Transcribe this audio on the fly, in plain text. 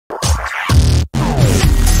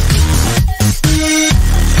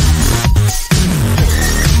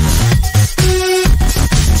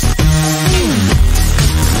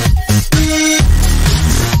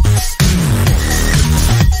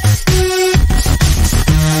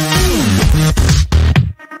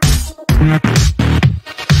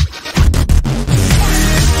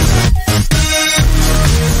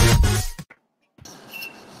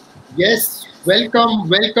Yes, welcome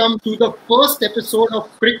to the first episode of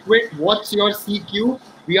CricWit. What's your CQ?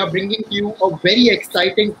 We are bringing to you a very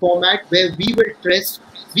exciting format where we will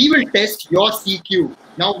test your CQ.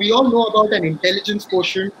 Now we all know about an intelligence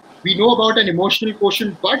quotient, we know about an emotional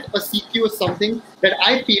quotient, but a CQ is something that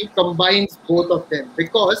I feel combines both of them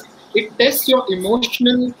because it tests your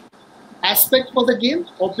emotional aspect for the game,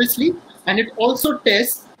 obviously, and it also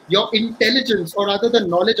tests your intelligence or rather the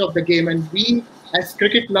knowledge of the game. And we, as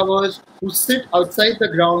cricket lovers who sit outside the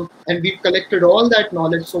ground, and we've collected all that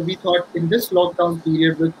knowledge, so we thought in this lockdown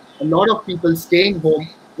period with a lot of people staying home,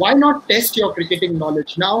 why not test your cricketing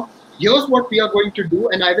knowledge? Now, here's what we are going to do,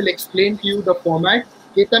 and I will explain to you the format.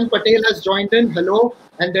 Ketan Patel has joined in. Hello.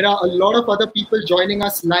 And there are a lot of other people joining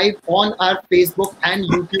us live on our Facebook and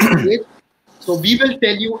YouTube page. So we will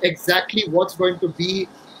tell you exactly what's going to be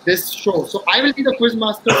this show. So I will be the quiz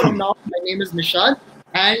master from now. My name is Nishad.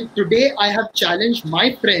 And today I have challenged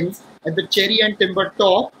my friends at the Cherry and Timber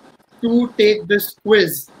Talk to take this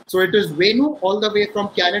quiz. So it is Venu all the way from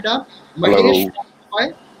Canada, Mahesh from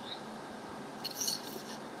Mumbai,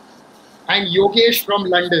 and Yogesh from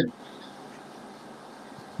London.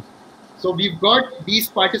 So we've got these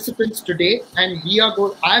participants today and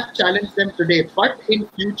I've challenged them today, but in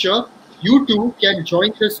future, you too can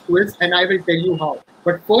join this quiz and I will tell you how.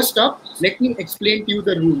 But first up, let me explain to you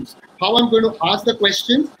the rules, how I'm going to ask the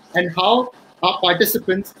questions and how our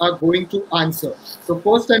participants are going to answer. So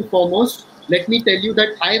first and foremost, let me tell you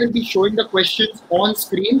that I will be showing the questions on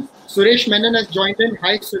screen. Suresh Menon has joined in.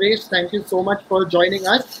 Hi Suresh, thank you so much for joining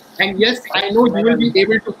us. And yes, I know you will be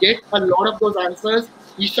able to get a lot of those answers.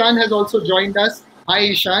 Ishan has also joined us. Hi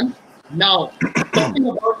Ishan. Now, talking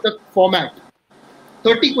about the format.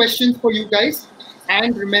 30 questions for you guys,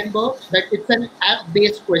 and remember that it's an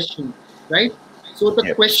app-based question, right? So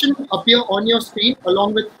the question will appear on your screen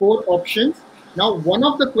along with 4 options. Now, one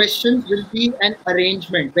of the questions will be an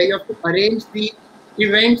arrangement where you have to arrange the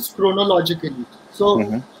events chronologically. So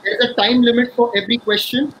there's a time limit for every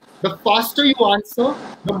question. The faster you answer,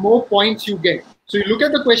 the more points you get. So you look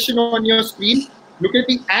at the question on your screen, look at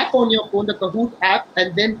the app on your phone, the Kahoot app,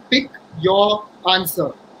 and then pick your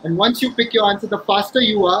answer. And once you pick your answer, the faster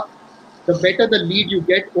you are, the better the lead you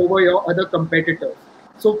get over your other competitors.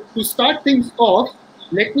 So to start things off,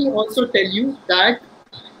 let me also tell you that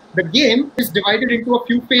the game is divided into a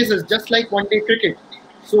few phases, just like one-day cricket.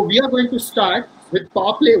 So we are going to start with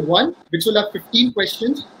Power Play 1, which will have 15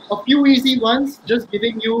 questions. A few easy ones, just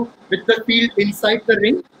giving you with the field inside the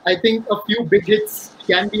ring. I think a few big hits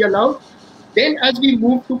can be allowed. Then as we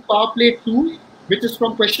move to Power Play 2, which is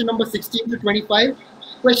from question number 16 to 25,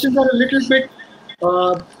 questions are a little bit,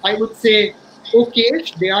 I would say, okay.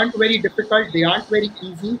 They aren't very difficult. They aren't very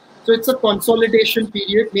easy. So it's a consolidation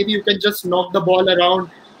period. Maybe you can just knock the ball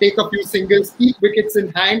around, take a few singles, keep wickets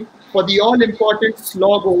in hand for the all-important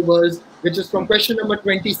slog overs, which is from question number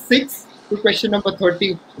 26 to question number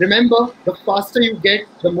 30. Remember, the faster you get,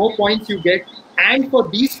 the more points you get. And for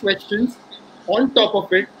these questions, on top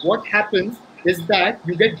of it, what happens is that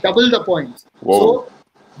you get double the points. Whoa. So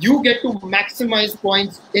you get to maximize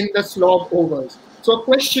points in the slog overs. So a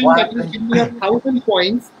question that will give me 1,000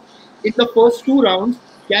 points in the first 2 rounds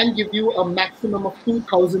can give you a maximum of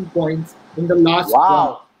 2,000 points in the last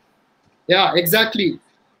round. Yeah, exactly.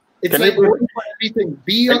 It's like going for everything.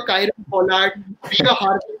 Be a Kyron Pollard, be a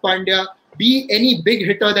Hardik Pandya, be any big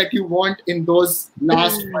hitter that you want in those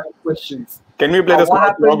last 5 questions. Can we play the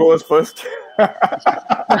slog overs first?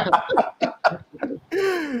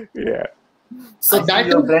 Yeah. So that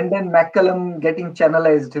is Brendan McCullum getting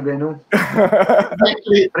channelized, Venu.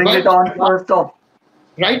 Exactly. Bring it on first off.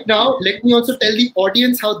 Right now, let me also tell the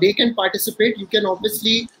audience how they can participate. You can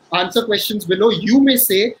obviously answer questions below. You may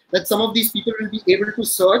say that some of these people will be able to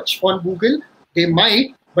search on Google. They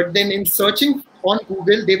might, but then in searching on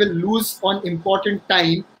Google, they will lose on important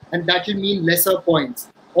time, and that will mean lesser points.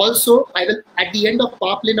 Also, I will, at the end of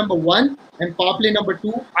Power Play number 1 and Power Play number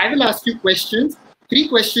 2, I will ask you questions, 3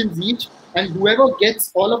 questions each, and whoever gets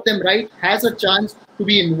all of them right has a chance to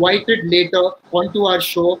be invited later onto our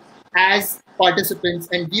show as participants,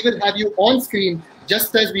 and we will have you on screen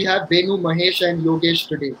just as we have Venu, Mahesh and Yogesh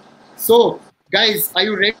today. So, guys, are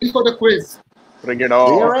you ready for the quiz? Bring it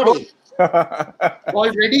on. We are ready. All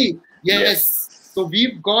ready? Yes. So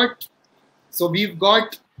we've got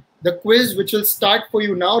the quiz which will start for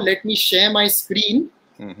you now. Let me share my screen.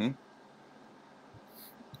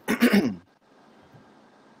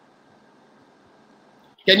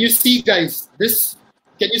 Can you see, guys?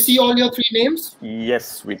 Can you see all your 3 names?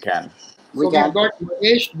 Yes, we can. So we've got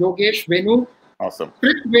Mahesh, Yogesh, Venu. Awesome.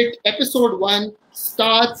 CricWit episode 1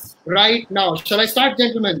 starts right now. Shall I start,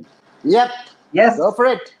 gentlemen? Yep. Yes. Go for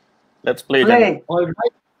it. Let's play. Play. All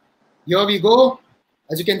right. Here we go.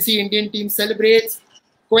 As you can see, Indian team celebrates.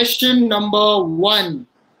 Question number 1.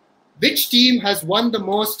 Which team has won the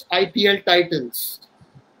most IPL titles?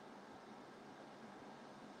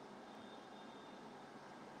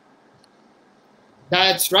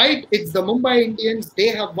 That's right. It's the Mumbai Indians. They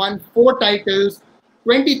have won 4 titles,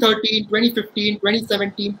 2013, 2015,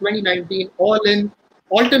 2017, 2019, all in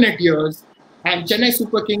alternate years. And Chennai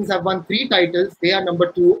Super Kings have won 3 titles. They are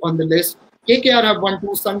number 2 on the list. KKR have won 2.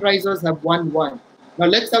 Sunrisers have won 1. Now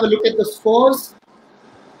let's have a look at the scores.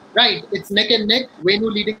 Right, it's neck and neck. Venu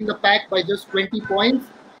leading the pack by just 20 points.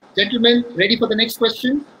 Gentlemen, ready for the next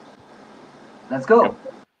question? Let's go.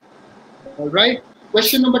 All right.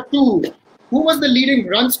 Question number 2. Who was the leading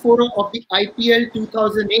run scorer of the IPL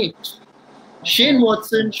 2008? Shane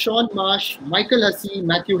Watson, Sean Marsh, Michael Hussey,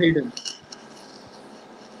 Matthew Hayden.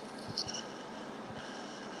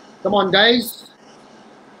 Come on, guys.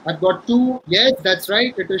 I've got 2. Yes, that's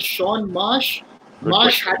right. It is Sean Marsh.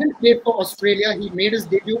 Marsh hadn't played for Australia. He made his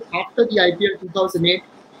debut after the IPL 2008.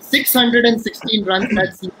 616 runs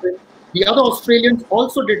that season. The other Australians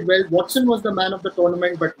also did well. Watson was the man of the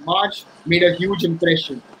tournament, but Marsh made a huge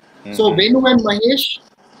impression. So Venu and Mahesh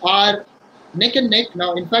are neck and neck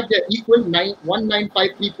now. In fact, they're equal,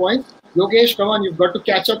 1953 points. Yogesh, come on, you've got to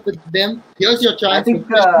catch up with them. Here's your chance. I think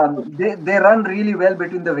they run really well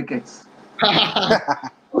between the wickets. How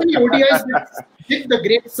many ODIs did the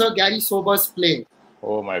great Sir Gary Sobers play?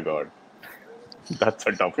 Oh my God. That's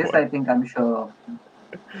a tough This one. I think I'm sure.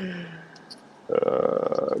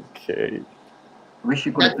 Okay. Wish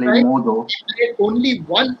you could That's play right. more though. He played only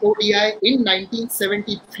 1 ODI in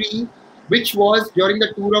 1973, which was during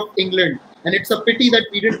the Tour of England. And it's a pity that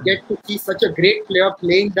we didn't get to see such a great player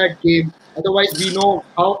playing that game. Otherwise, we know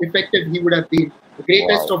how effective he would have been. The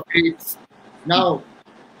greatest of greats. Now,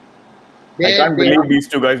 I can't believe these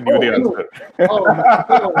two guys knew the answer. Oh, my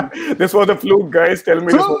God. This was a fluke, guys. Tell me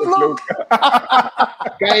this was a fluke.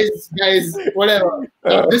 guys, whatever.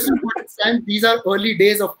 This is what it stands. These are early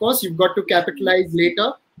days, of course. You've got to capitalize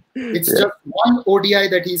later. It's just 1 ODI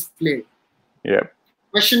that he's played. Yeah.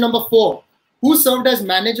 Question number 4. Who served as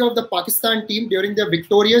manager of the Pakistan team during their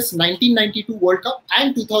victorious 1992 World Cup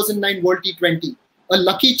and 2009 World T20? A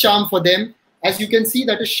lucky charm for them. As you can see,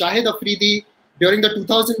 that is Shahid Afridi during the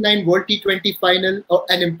 2009 World T20 final.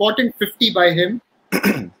 An important 50 by him.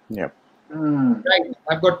 Yeah. Right.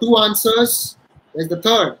 I've got 2 answers. There's the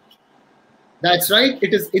third. That's right.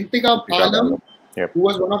 It is Intikhab Alam, who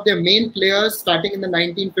was one of their main players starting in the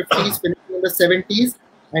 1950s, finishing in the 70s.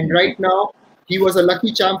 And right now, he was a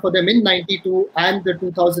lucky charm for them in 92 and the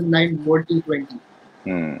 2009 World T20.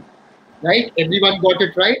 Right? Everyone got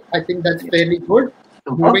it right. I think that's fairly good.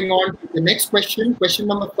 Moving on to the next question. Question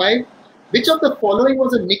number 5. Which of the following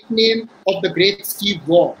was a nickname of the great Steve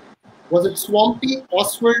Waugh? Was it Swampy,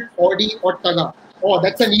 Oswald, Audi, or Taga? Oh,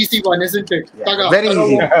 that's an easy one, isn't it? Yeah, Taga. very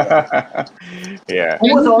easy. Yeah.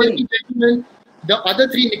 Who was Audi? Gentlemen, the other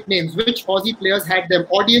 3 nicknames, which Aussie players had them?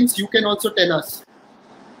 Audience, you can also tell us.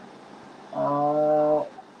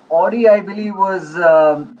 Audi, I believe, was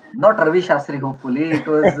not Ravi Shastri, hopefully. It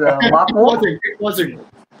was Mark Waugh. It wasn't.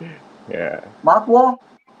 Yeah. Mark Waugh?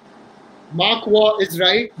 Mark Waugh is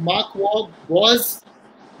right. Mark Waugh was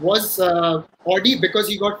Audi because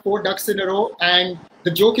he got 4 ducks in a row. And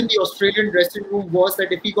the joke in the Australian dressing room was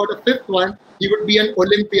that if he got a 5th one, he would be an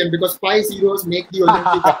Olympian because 5 zeros make the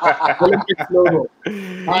Olympic logo.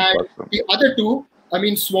 And the other 2, I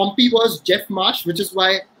mean, Swampy was Jeff Marsh, which is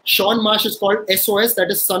why Sean Marsh is called SOS, that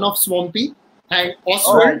is son of Swampy. And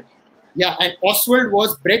Oswald, and Oswald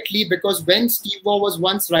was Brett Lee because when Steve Waugh was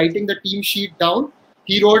once writing the team sheet down,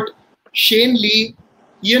 he wrote Shane Lee,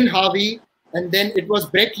 Ian Harvey, and then it was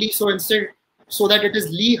Brett Lee. So instead, so that it is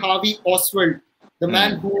Lee Harvey Oswald, the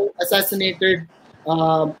man who assassinated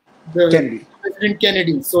President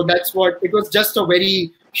Kennedy. So that's what it was. Just a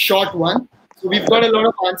very short one. So we've got a lot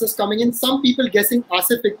of answers coming in. Some people guessing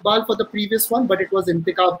Asif Iqbal for the previous one, but it was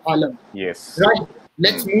Intikhab Alam. Yes. Right.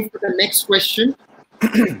 Let's move to the next question.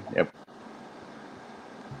 Yep.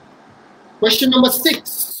 Question number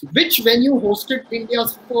 6. Which venue hosted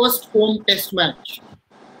India's first home test match?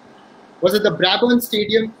 Was it the Brabourne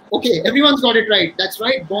Stadium? Okay, everyone's got it right. That's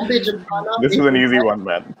right. Bombay Gymkhana. This is an easy one,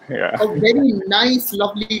 man. Yeah. A very nice,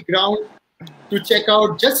 lovely ground to check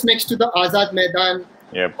out just next to the Azad Maidan.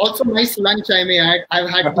 Yep. Also, nice lunch I may add. I've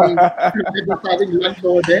had the having lunch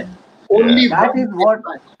over there. Only that is what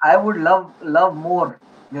I would love more,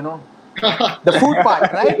 you know. The food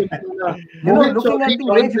part, right? You know, looking at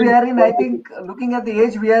the age we are in, I think looking at the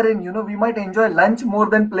age we are in, you know, we might enjoy lunch more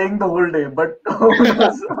than playing the whole day. But But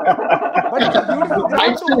it's a beautiful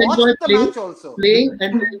ground to watch the match also. Playing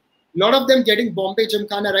and lot of them getting Bombay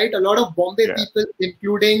Gymkhana right. A lot of Bombay people,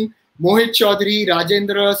 including Mohit Chaudhary,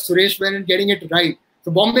 Rajendra, Suresh Menon, getting it right.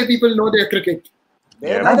 So Bombay people know their cricket.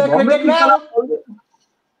 They know their cricket well.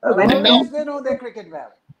 They know their cricket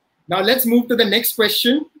well. Now let's move to the next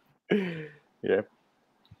question. Yeah.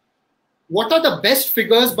 What are the best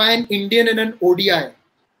figures by an Indian in an ODI?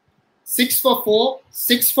 6 for 4,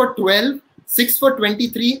 6 for 12, 6 for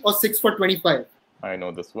 23, or 6 for 25? I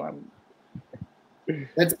know this one.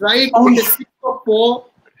 That's right. It is 6 for 4.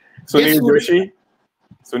 Sunil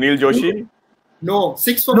Joshi? No,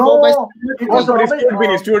 6 for 4 by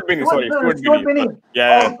Stuart Binney. Sorry, Stuart Binney.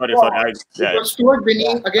 Yeah, sorry. It was Stuart Binney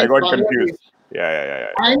against I got Bangladesh. confused. Yeah.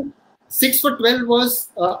 And 6 for 12 was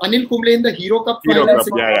Anil Kumble in the Hero Cup Hero final.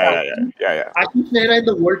 Cup. Yeah. Ashish Nehra in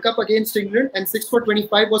the World Cup against England. And 6 for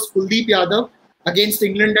 25 was Kuldeep Yadav against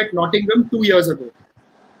England at Nottingham 2 years ago.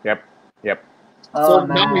 Yep. So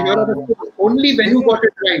now here are the scores. Only Venu got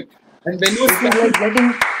it right. And Venu was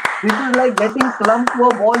like getting slumped to a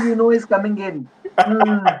ball, is coming in.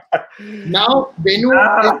 Now Venu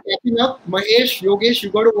is catching up. Mahesh, Yogesh, you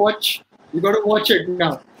got to watch. You got to watch it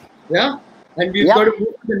now. Yeah. And we've got to move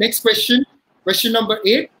to the next question. Question number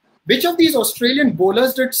 8. Which of these Australian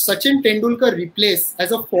bowlers did Sachin Tendulkar replace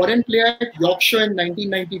as a foreign player at Yorkshire in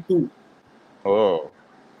 1992? Oh.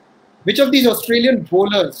 Which of these Australian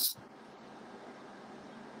bowlers?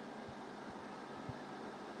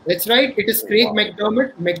 That's right. It is Craig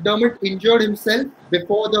McDermott. McDermott injured himself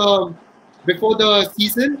before the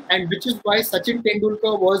season, and which is why Sachin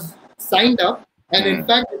Tendulkar was signed up. And in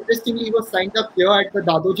fact, interestingly, he was signed up here at the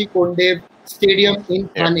Dadoji Kondev Stadium in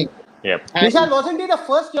Thane. Yep. Vishal, wasn't he the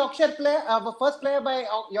first player by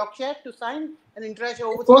Yorkshire to sign an international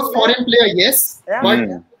overseas First foreign player, yes. Yeah.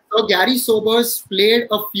 But so Gary Sobers played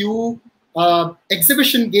a few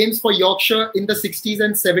exhibition games for Yorkshire in the 60s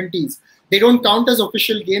and 70s. They don't count as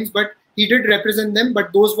official games, but he did represent them.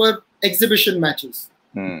 But those were exhibition matches.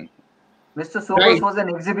 Mr. Sobers was an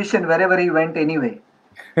exhibition wherever he went anyway.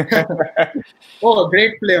 Oh,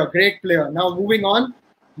 great player. Now moving on.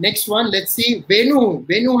 Next one, let's see.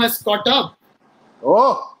 Venu has caught up.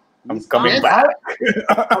 Oh, I'm coming back.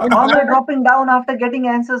 How am I dropping down after getting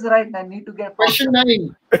answers right? I need to get Question 9.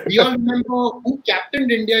 Do you all remember who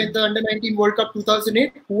captained India in the Under-19 World Cup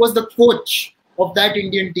 2008? Who was the coach of that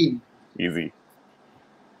Indian team? Easy.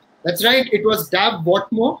 That's right. It was Dab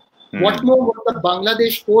Watmore. Watmore was the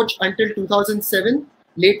Bangladesh coach until 2007.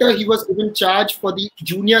 Later, he was given charge for the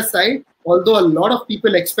junior side, although a lot of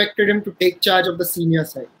people expected him to take charge of the senior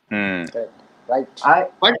side. Right. I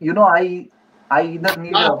either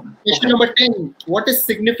need question number 10. What is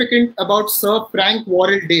significant about Sir Frank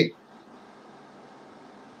Worrell Day?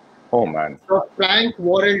 Oh, man. Sir Frank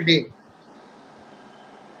Worrell Day.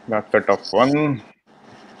 That's a tough one.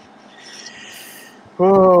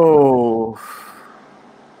 Oh.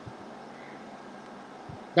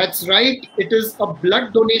 That's right. It is a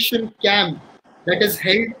blood donation camp that is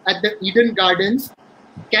held at the Eden Gardens.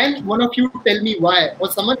 Can one of you tell me why? Or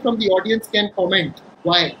someone from the audience can comment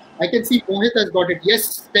why. I can see Mohit has got it.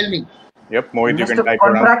 Yes, tell me. Yep, Mohit, you can Mr. type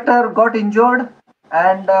Contractor got injured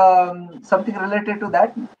and something related to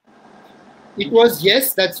that? It was,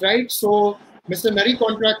 yes, that's right. So Mr. Nari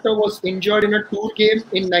Contractor was injured in a tour game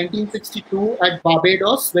in 1962 at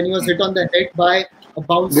Barbados when he was hit on the head by a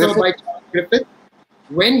bouncer by Charles Griffith.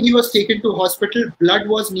 When he was taken to hospital, blood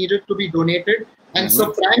was needed to be donated. And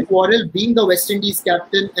Sir Frank Worrell, being the West Indies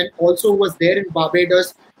captain and also was there in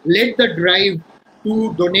Barbados, led the drive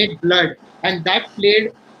to donate blood. And that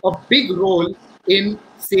played a big role in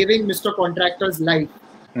saving Mr. Contractor's life.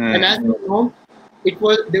 And as you know,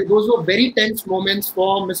 those were very tense moments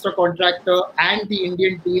for Mr. Contractor and the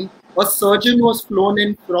Indian team. A surgeon was flown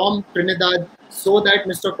in from Trinidad so that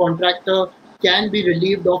Mr. Contractor can be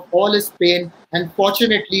relieved of all his pain. And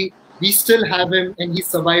fortunately, we still have him and he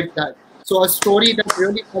survived that. So a story that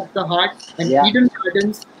really touched the heart. And Eden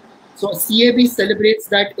Gardens, so CAB celebrates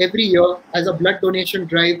that every year as a blood donation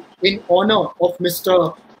drive in honor of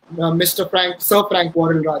Sir Frank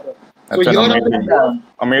Worrell rather. That's so an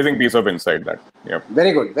amazing piece of insight that. Yep.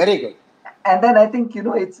 Very good, very good. And then I think,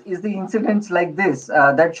 it's the incidents like this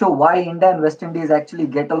that show why India and West Indies actually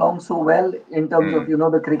get along so well in terms of,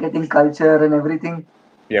 the cricketing culture and everything.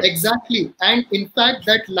 Yep. Exactly. And in fact,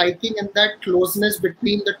 that liking and that closeness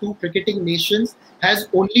between the two cricketing nations has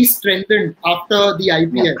only strengthened after the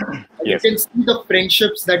IPL. Yes. You can see the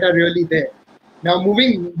friendships that are really there. Now,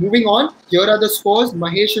 moving on, here are the scores.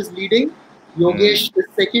 Mahesh is leading, Yogesh is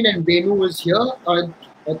second, and Venu is here, a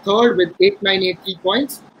third with 8983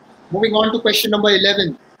 points. Moving on to question number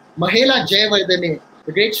 11. Mahela Jayawardene,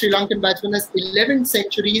 the great Sri Lankan batsman, has 11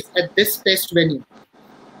 centuries at this test venue.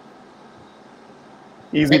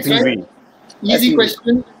 Easy That's right. peasy. Easy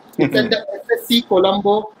question. It's at the SSC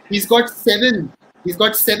Colombo. He's got seven. He's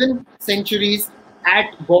got 7 centuries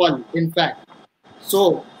at ball, in fact.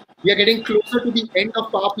 So we are getting closer to the end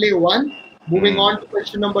of power play 1. Moving on to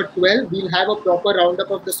question number 12. We'll have a proper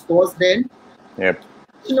roundup of the scores then. Yep.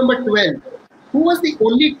 Question number 12. Who was the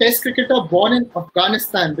only Test cricketer born in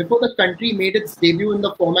Afghanistan before the country made its debut in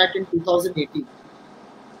the format in 2018?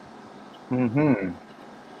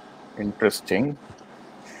 Interesting.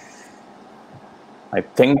 I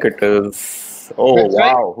think it is. Oh, That's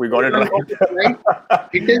wow. right. We got it right.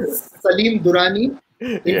 It is Salim Durrani.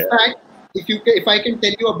 In Yeah. fact, if I can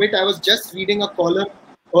tell you a bit, I was just reading a column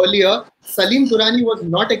earlier. Salim Durrani was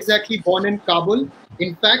not exactly born in Kabul.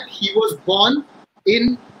 In fact, he was born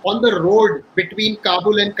on the road between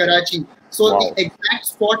Kabul and Karachi. So Wow. the exact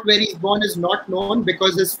spot where he's born is not known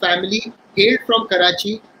because his family hailed from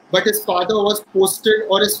Karachi, but his father was posted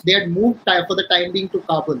they had moved for the time being to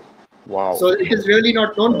Kabul. Wow. So it is really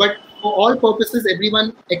not known, but for all purposes,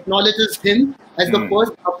 everyone acknowledges him as the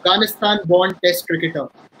first Afghanistan-born Test cricketer.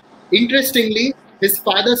 Interestingly, his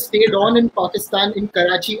father stayed on in Pakistan in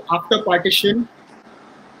Karachi after partition.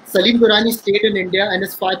 Salim Durrani stayed in India, and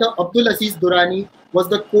his father, Abdul Aziz Durrani, was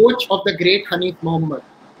the coach of the great Hanif Mohammad.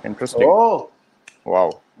 Interesting. Oh,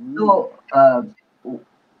 Wow. So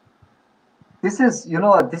this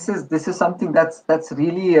is something that's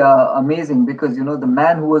really amazing, because the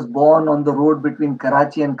man who was born on the road between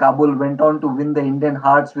Karachi and Kabul went on to win the Indian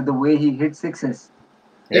hearts with the way he hit sixes.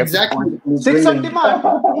 Yep. Exactly. six on demand.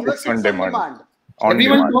 He was Six on six on demand. demand. On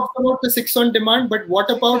Everyone demand. talks about the 6 on demand, but what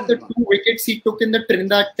about the 2 wickets he took in the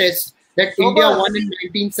Trinidad Test that Sobers. India won in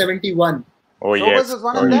 1971? Oh, Sobers yes. was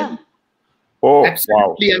one Oh, of yeah. them. Oh, wow.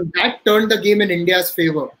 Absolutely, and that turned the game in India's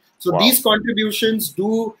favor. So Wow. these contributions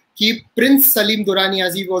do keep Prince Salim Durrani,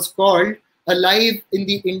 as he was called, alive in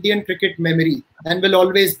the Indian cricket memory and will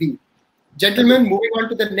always be. Gentlemen, moving on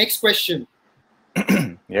to the next question.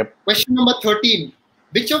 Yep. Question number 13.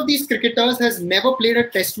 Which of these cricketers has never played a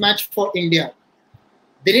test match for India?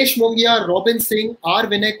 Dinesh Mongia, Robin Singh, R.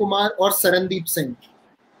 Vinay Kumar, or Sarandeep Singh?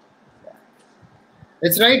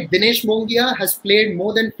 That's right. Dinesh Mongia has played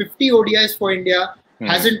more than 50 ODIs for India,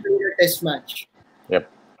 hasn't played a test match. Yep.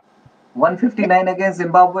 159 against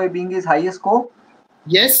Zimbabwe being his highest score.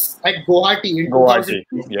 Yes, at Guwahati in Guwahati.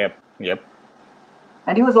 2003. Yep.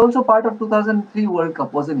 And he was also part of 2003 World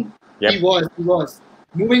Cup, wasn't he? Yep. He was.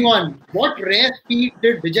 Moving on. What rare feat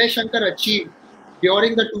did Vijay Shankar achieve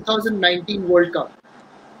during the 2019 World Cup?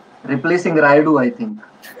 Replacing Rayudu, I think.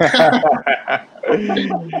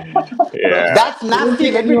 Yeah. That's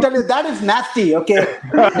nasty. Let me tell you, that is nasty. Okay.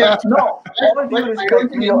 Yeah. No, all due But I don't respect,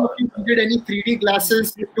 think any of you needed any 3D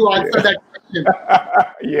glasses to answer that question.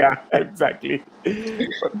 Yeah, exactly.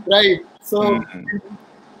 Right. So,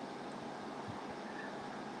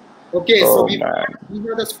 okay. So these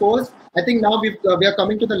are the scores. I think now we are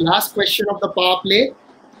coming to the last question of the power play.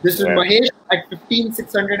 This is Mahesh at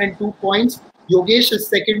 15,602 points. Yogesh is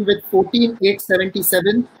second with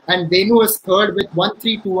 14,877, and Venu is third with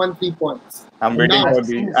 13,213 points. I'm waiting Now, for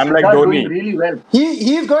the. I'm like doing Dhoni. really well.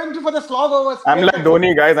 He is going to for the slog over. I'm like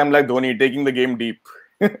Dhoni, guys. I'm like Dhoni, taking the game deep.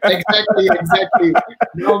 Exactly.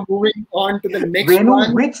 Now moving on to the next Venu,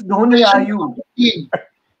 one. which Dhoni are you?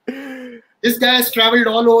 This guy has traveled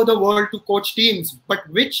all over the world to coach teams, but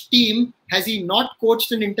which team has he not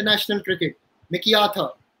coached in international cricket? Mickey Arthur.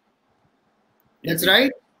 That's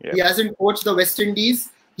right. Yep. He hasn't coached the West Indies.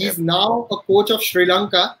 He's now a coach of Sri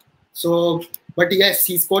Lanka. So, but yes,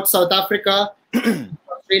 he's coached South Africa,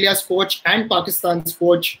 Australia's coach, and Pakistan's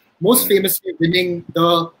coach, most famously winning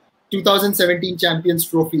the 2017 Champions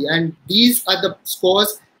Trophy. And these are the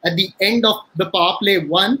scores at the end of the power play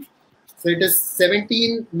 1. So it is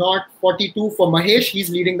 17-42 for Mahesh. He's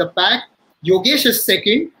leading the pack. Yogesh is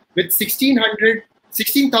second with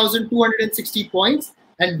 16,260 points.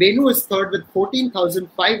 And Venu is third with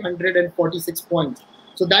 14,546 points.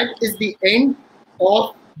 So that is the end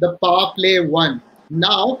of the power play 1.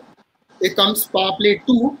 Now, it comes power play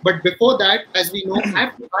 2. But before that, as we know, I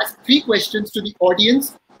have to ask 3 questions to the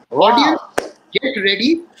audience. Wow. Audience, get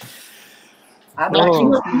ready. I'm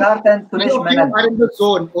watching Siddharth and Suresh You Menon. are in the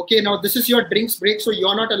zone. Okay, now this is your drinks break, so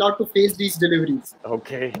you're not allowed to face these deliveries.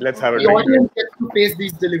 Okay, let's have a The drink. audience gets to face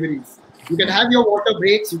these deliveries. You can have your water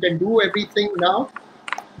breaks. You can do everything now.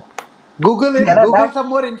 Google it. Can I Google back- some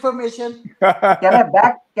more information.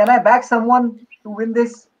 Can I back someone to win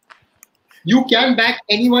this? You can back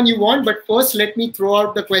anyone you want, but first let me throw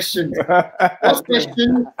out the questions. First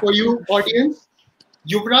question for you, audience.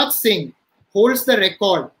 Yuvraj Singh holds the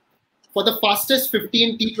record for the fastest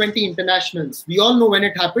 15 T20 internationals. We all know when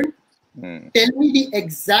it happened. Tell me the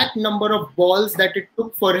exact number of balls that it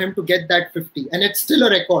took for him to get that 50. And it's still a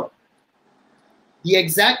record. The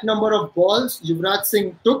exact number of balls Yuvraj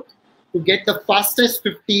Singh took to get the fastest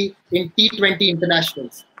 50 in T20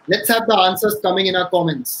 internationals. Let's have the answers coming in our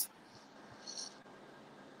comments.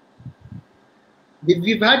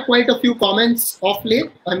 We've had quite a few comments of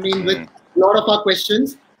late. I mean, with a lot of our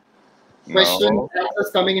questions. Questions,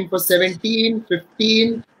 answers coming in for 17,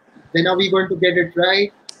 15. When are we going to get it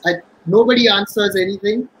right? Nobody answers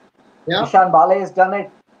anything. Yeah. Ishan Bale has done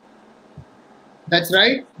it. That's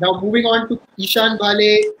right. Now moving on to Ishan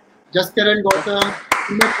Bale, Jaskaran Gautam,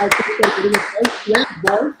 12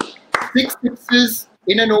 balls, 6 sixes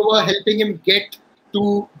in an over, helping him get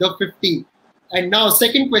to the 50. And now,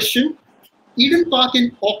 second question. Eden Park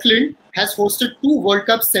in Auckland has hosted 2 World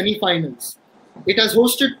Cup semi-finals. It has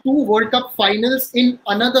hosted 2 World Cup finals in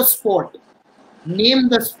another sport. Name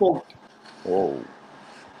the sport. Oh.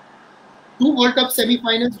 2 World Cup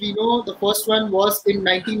semi-finals. We know the first one was in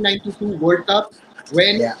 1992 World Cup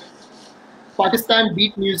when Pakistan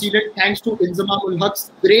beat New Zealand thanks to Inzamam ul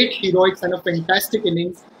Haq's great heroics and a fantastic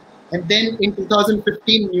innings. And then in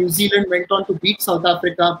 2015, New Zealand went on to beat South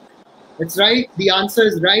Africa. That's right. The answer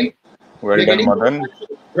is right. Well done, Madan.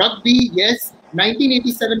 Rugby, yes.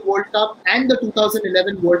 1987 World Cup and the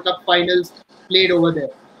 2011 World Cup finals played over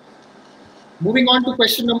there. Moving on to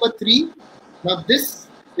question number 3. Now this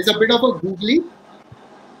is a bit of a googly.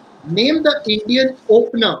 Name the Indian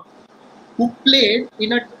opener who played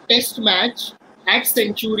in a test match at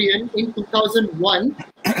Centurion in 2001,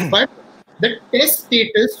 but the test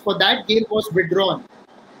status for that game was withdrawn.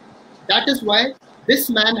 That is why this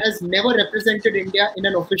man has never represented India in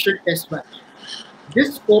an official test match.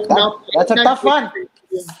 This opener, that's a tough one.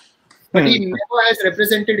 But he never has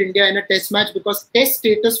represented India in a test match because test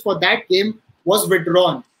status for that game was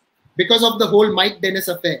withdrawn because of the whole Mike Dennis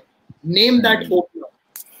affair. Name that opener.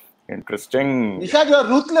 Interesting. Nishad, you are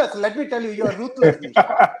ruthless. Let me tell you, you are ruthless.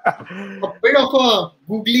 A bit of a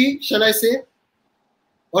googly, shall I say?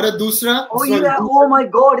 Or a dusra? Oh, yeah. Oh, my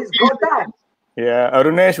God. He's got that. Yeah,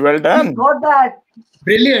 Arunesh, well done. He's got that.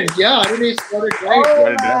 Brilliant. Yeah, Arunesh got it right. Oh,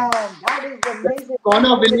 Well done. man. That is amazing.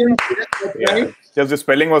 Connor Williams, yes, that's right. Just the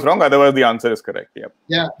spelling was wrong, otherwise the answer is correct. Yep.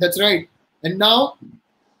 Yeah, that's right. And now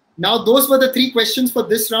those were the 3 questions for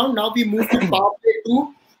this round. Now we move to power play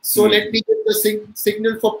 2. So let me give the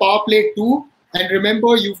signal for power play 2. And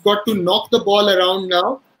remember, you've got to knock the ball around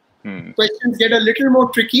now. Questions get a little more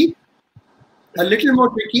tricky. And let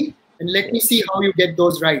me see how you get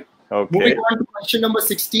those right. Okay. Moving on to question number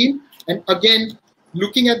 16. And again,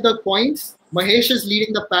 looking at the points, Mahesh is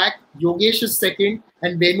leading the pack, Yogesh is second,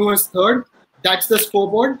 and Venu is third. That's the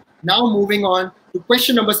scoreboard. Now moving on to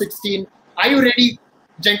question number 16. Are you ready,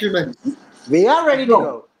 gentlemen? We are ready to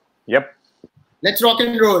go. Yep. Let's rock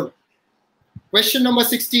and roll. Question number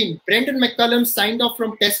 16. Brendan McCullum signed off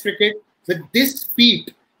from Test cricket with this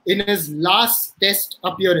feat in his last Test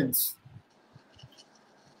appearance.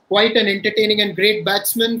 Quite an entertaining and great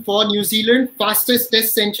batsman for New Zealand. Fastest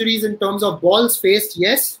Test centuries in terms of balls faced,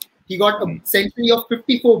 yes. He got a century of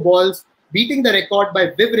 54 balls, beating the record by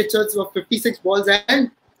Viv Richards of 56 balls.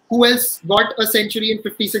 And who else got a century in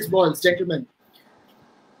 56 balls, gentlemen?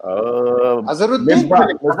 Azharuddin.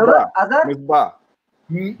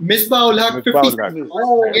 Misbah ul Haq, 56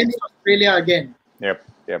 balls against Australia again. Yep.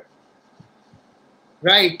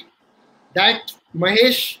 Right. That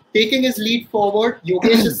Mahesh taking his lead forward.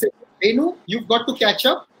 Yogesh is saying, Venu, you've got to catch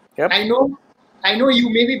up. Yep. I know you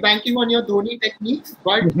may be banking on your Dhoni techniques,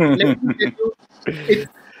 but let me tell you, it's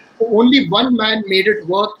only one man made it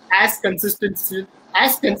work as consistently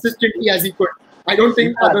as he could. I don't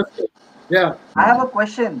think others could. Yeah. I have a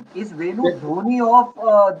question. Is Venu Dhoni of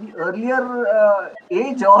the earlier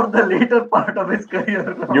age or the later part of his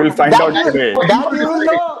career? You'll find out today. That you will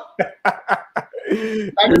know.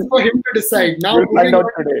 That is for him to decide. Now, You'll find out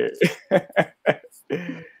today.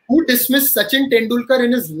 Who dismissed Sachin Tendulkar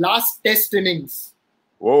in his last Test innings?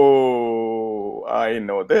 Whoa, I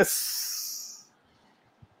know this.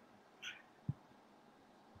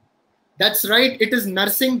 That's right. It is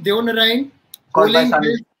Narsingh Deonarayan bowling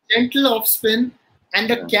his gentle off spin, and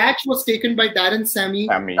the catch was taken by Darren Sammy.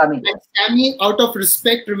 And Sammy, out of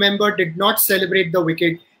respect, remember, did not celebrate the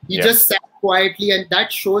wicket. He just sat quietly, and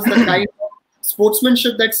that shows the kind of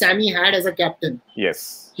sportsmanship that Sammy had as a captain.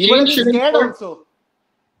 Yes. He was scared also.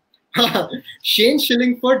 Shane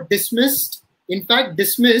Shillingford dismissed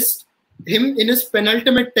him in his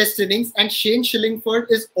penultimate Test innings, and Shane Shillingford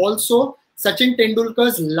is also Sachin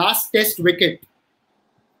Tendulkar's last Test wicket.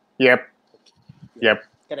 Yep.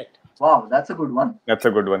 Correct. Wow, that's a good one. That's a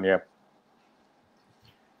good one, yeah.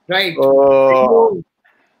 Right.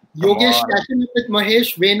 Yogesh catching up with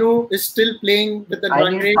Mahesh. Venu is still playing with the I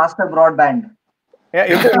run need rate. faster broadband. Yeah,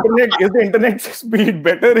 is the internet speed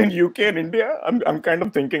better in UK and India? I'm kind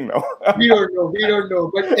of thinking now. We don't know.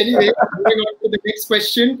 But anyway, moving on to the next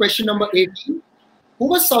question. Question number 18. Who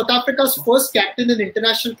was South Africa's first captain in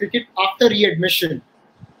international cricket after readmission?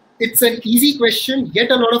 It's an easy question,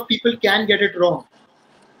 yet a lot of people can get it wrong.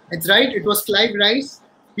 It's right. It was Clive Rice.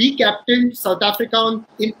 He captained South Africa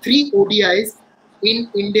in 3 ODIs in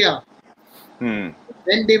India. Then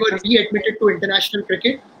they were readmitted to international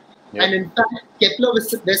cricket. Yep. And in fact, Kepler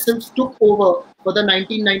Wessels took over for the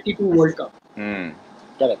 1992 World Cup.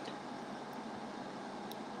 Correct.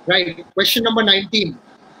 Right. Question number 19.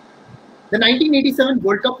 The 1987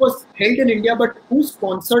 World Cup was held in India, but who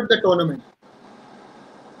sponsored the tournament?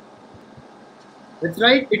 That's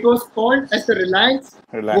right. It was called as the Reliance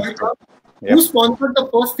World Cup. Yep. Who sponsored the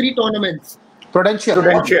first 3 tournaments? Prudential.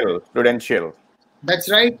 That's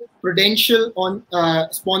right. Prudential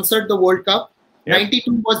sponsored the World Cup. Yep.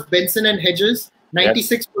 92 was Benson and Hedges.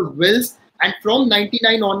 96 was Wills. And from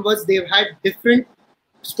 99 onwards, they've had different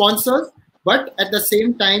sponsors. But at the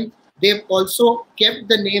same time, they've also kept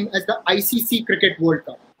the name as the ICC Cricket World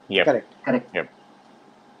Cup. Yep. Correct. Yep.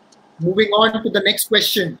 Moving on to the next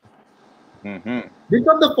question. Which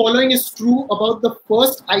of the following is true about the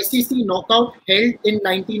first ICC knockout held in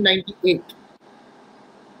 1998?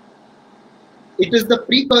 It is the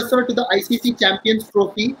precursor to the ICC Champions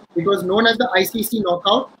Trophy. It was known as the ICC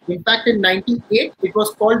knockout. In fact, in 98, it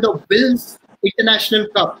was called the Wills International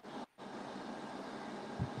Cup.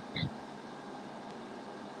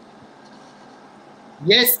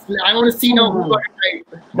 Yes, I want to see now who got it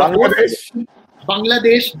right.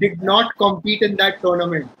 Bangladesh did not compete in that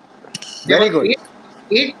tournament. Very good.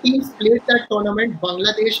 8 teams played that tournament.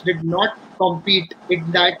 Bangladesh did not compete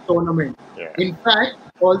in that tournament. Yeah. In fact,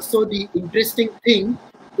 also the interesting thing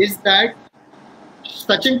is that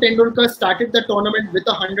Sachin Tendulkar started the tournament with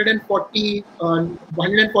a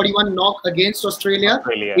 141 knock against Australia.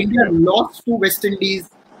 India lost to West Indies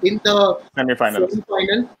in the semi-final.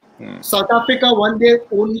 South Africa won their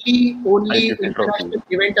only international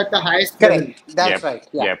event at the highest level. That's right.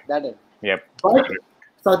 Yeah, that is. Yep. But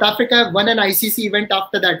South Africa won an ICC event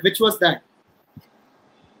after that. Which was that?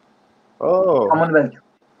 Commonwealth.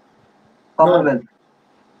 No.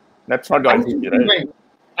 That's not the ICC, right?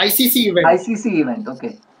 ICC event. ICC event,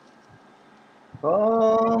 okay.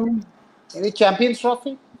 Any Champions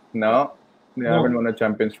Trophy? No, they haven't won a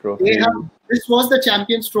Champions Trophy. This was the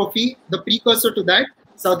Champions Trophy, the precursor to that.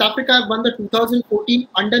 South Africa have won the 2014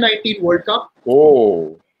 Under-19 World Cup.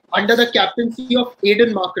 Under the captaincy of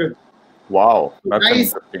Aiden Markram. Wow, that's an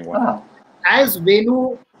interesting one. As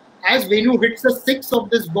Venu hits the 6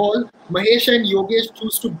 of this ball, Mahesh and Yogesh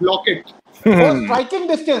choose to block it. Striking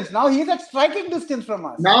distance. Now he's at striking distance from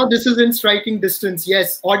us. Now this is in striking distance.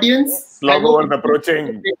 Yes, audience. Slog over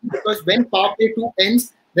approaching. Because when part play 2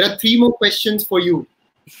 ends, there are 3 more questions for you.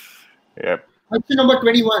 Yep. Question number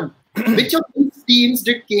 21. Which of these teams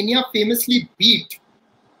did Kenya famously beat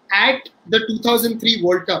at the 2003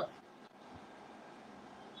 World Cup?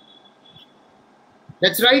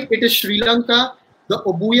 That's right. It is Sri Lanka. The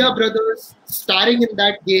Obuya brothers starring in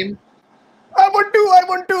that game. I want to.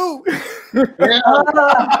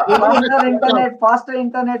 Faster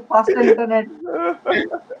internet.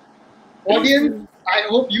 Audience, I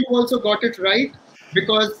hope you also got it right,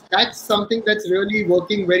 because that's something that's really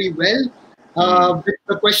working very well. With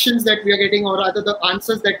the questions that we are getting, or rather the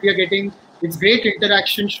answers that we are getting, it's great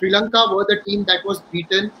interaction. Sri Lanka were the team that was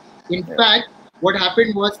beaten. In fact, what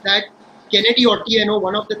happened was that Kennedy Otieno,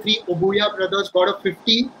 one of the 3 Obuya brothers, got a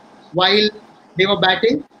 50 while they were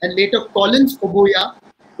batting, and later Collins Obuya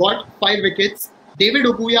got 5 wickets. David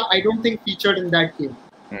Obuya, I don't think featured in that game.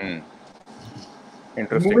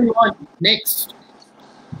 Interesting. Moving on, next.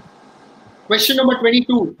 Question number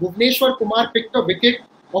 22. Bhuvneshwar Kumar picked a wicket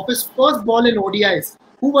of his first ball in ODIs.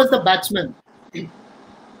 Who was the batsman?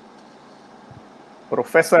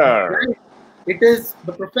 Professor. It is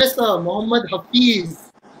the Professor, Mohammad Hafiz.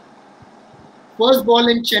 First ball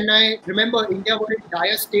in Chennai. Remember, India were in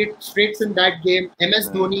dire straits in that game. MS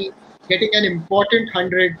Dhoni getting an important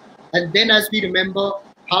 100. And then, as we remember,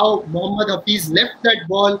 how Mohammad Hafiz left that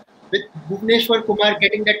ball with Bhuvneshwar Kumar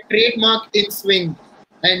getting that trademark in swing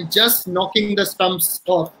and just knocking the stumps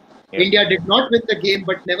off. Yep. India did not win the game,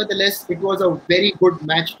 but nevertheless, it was a very good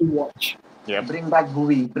match to watch. Yep. Bring back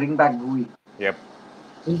Bhuvi. Yep.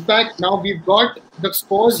 In fact, now we've got the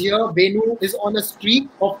scores here. Venu is on a streak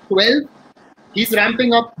of 12. He's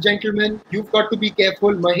ramping up, gentlemen. You've got to be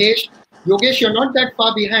careful. Mahesh, Yogesh, you're not that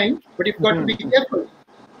far behind, but you've got to be careful.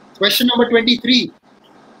 Question number 23.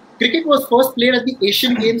 cricket was first played at the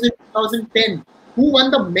Asian Games in 2010. Who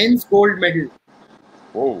won the men's gold medal?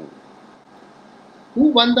 Whoa. Who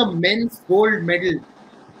won the men's gold medal?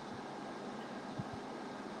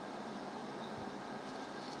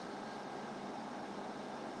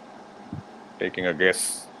 Taking a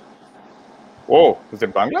guess. Oh, is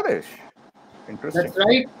it Bangladesh? Interesting. That's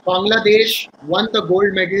right. Bangladesh won the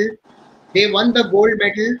gold medal. They won the gold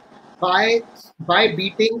medal by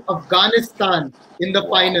beating Afghanistan in the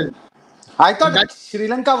final. I thought Sri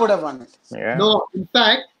Lanka would have won it. Yeah. No, in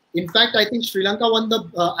fact, I think Sri Lanka won the.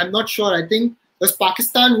 I'm not sure. I think it was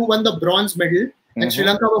Pakistan who won the bronze medal, and Sri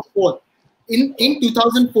Lanka was fourth. In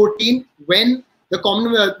 2014, when the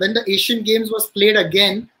Commonwealth, when the Asian Games was played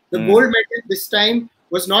again, the gold medal this time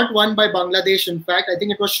was not won by Bangladesh. In fact, I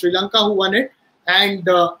think it was Sri Lanka who won it, and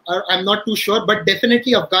I'm not too sure, but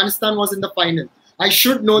definitely Afghanistan was in the final. I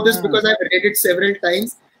should know this because I've read it several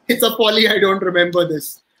times. It's a folly I don't remember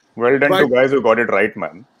this. Well done to guys who got it right,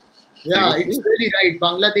 man. Yeah, it's really right.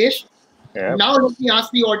 Bangladesh. Yeah. Now let me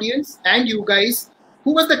ask the audience and you guys,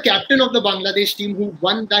 who was the captain of the Bangladesh team who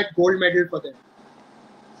won that gold medal for them?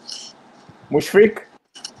 Mushfiq?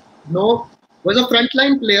 No, was a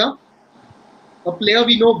frontline player, a player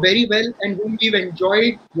we know very well and whom we've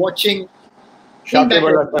enjoyed watching. Shakib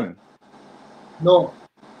Al Hasan? No,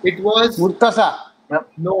 it was Murtaza.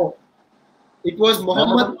 no, it was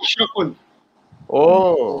Mohammad Ashraful.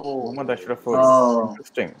 Oh, Muhammad Ashraful. Oh.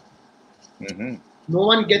 Interesting. No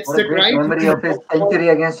one gets What a it great right. memory of his century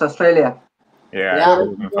against Australia. Yeah.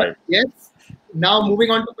 2005. Yes. Now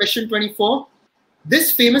moving on to question 24.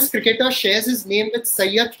 This famous cricketer shares his name with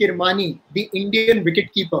Syed Kirmani, the Indian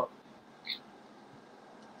wicketkeeper.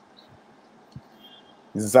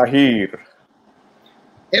 Zahir.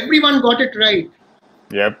 Everyone got it right.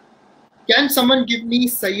 Yep. Can someone give me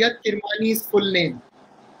Syed Kirmani's full name?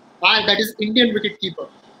 That is Indian wicketkeeper.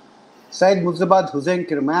 Syed Muzabad Hussain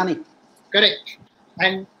Kirmani. Correct.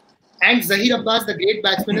 And Zahir Abbas, the great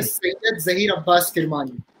batsman, is Syed Zahir Abbas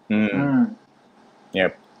Kirmani.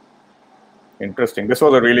 Yep. Interesting. This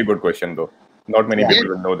was a really good question, though. Not many people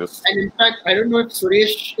will know this. And in fact, I don't know if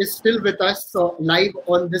Suresh is still with us live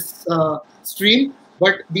on this stream.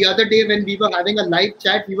 But the other day when we were having a live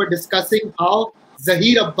chat, we were discussing how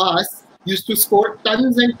Zahir Abbas used to score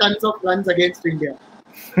tons and tons of runs against India.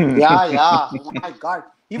 Yeah. Oh my God.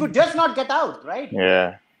 He would just not get out, right?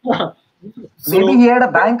 Yeah. Maybe he had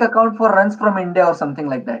a bank account for runs from India or something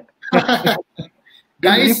like that.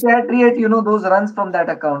 Guys, repatriate, those runs from that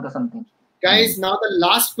account or something. Guys, now the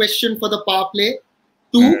last question for the power play.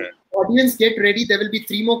 Audience, get ready. There will be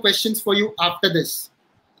 3 more questions for you after this.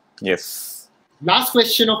 Yes. Last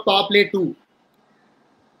question of power play 2.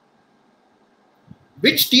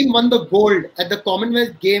 Which team won the gold at the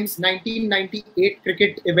Commonwealth Games 1998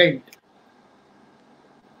 cricket event?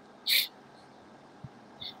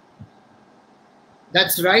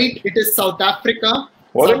 That's right. It is South Africa.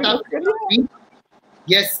 South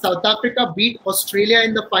Africa beat Australia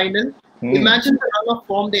in the final. Imagine the run of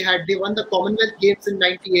form they had. They won the Commonwealth Games in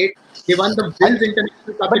 98. They won the Bills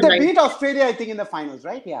International Cup But in they beat Australia, I think, in the finals,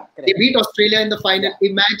 right? Yeah, correct. They beat Australia in the final.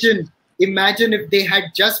 Imagine if they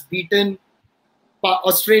had just beaten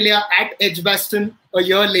Australia at Edgbaston a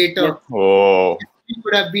year later. Oh. It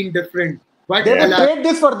could have been different. But They will trade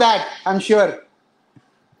this for that, I'm sure.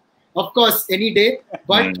 Of course, any day.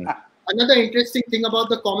 But another interesting thing about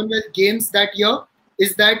the Commonwealth Games that year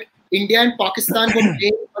is that India and Pakistan were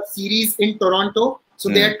playing a series in Toronto. So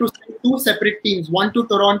they had to send 2 separate teams, one to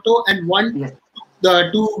Toronto and one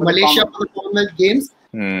to Malaysia for the Commonwealth Games.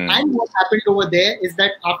 And what happened over there is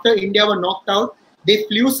that after India were knocked out, they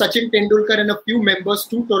flew Sachin Tendulkar and a few members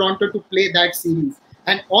to Toronto to play that series.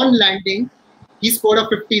 And on landing, he scored a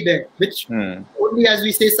 50 there, which only, as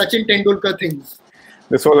we say, Sachin Tendulkar things.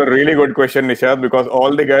 This was a really good question, Nishad, because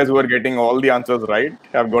all the guys who are getting all the answers right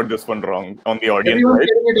have got this one wrong on the audience. Everyone right?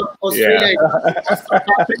 getting it Australia, South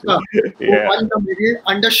Africa, who won the medal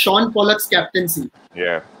under Sean Pollock's captaincy.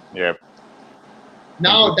 Yeah.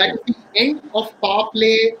 Now that is the end of power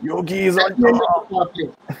play. Yogi is on top. Power play.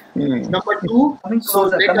 Number 2. Coming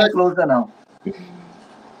closer now.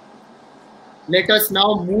 Let us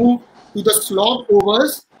now move to the slog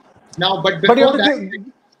overs. Now, but before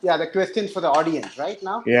that. The questions for the audience right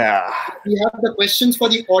now. Yeah. We have the questions for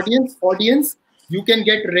the audience. Audience, you can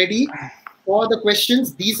get ready for the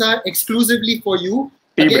questions. These are exclusively for you.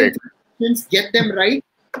 Again, questions, get them right.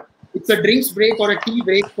 It's a drinks break or a tea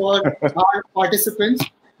break for our participants.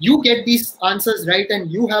 You get these answers right and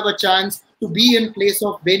you have a chance to be in place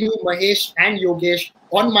of Venu, Mahesh and Yogesh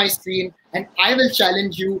on my screen, and I will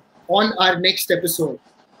challenge you on our next episode.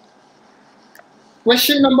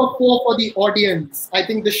 Question number 4 for the audience. I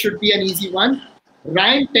think this should be an easy one.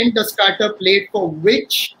 Ryan Tenduskarter played for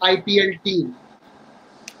which IPL team?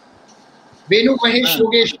 Venu, Mahesh,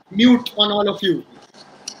 Yogesh, mute on all of you.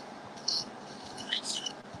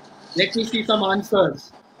 Let me see some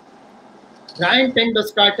answers. Ryan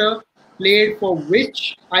Tenduskarter played for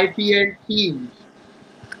which IPL team?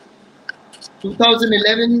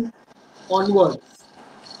 2011 onwards.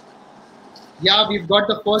 Yeah, we've got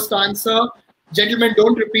the first answer. Gentlemen,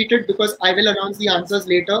 don't repeat it because I will announce the answers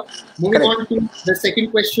later. Moving on to the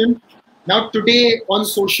second question. Now, today on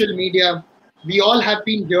social media, we all have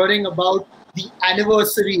been hearing about the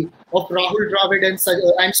anniversary of Rahul Dravid and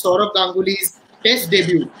Saurav Ganguly's Test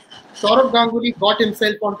debut. Saurav Ganguly got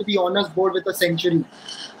himself onto the honours board with a century.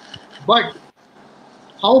 But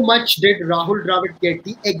how much did Rahul Dravid get?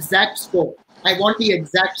 The exact score. I want the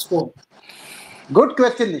exact score. Good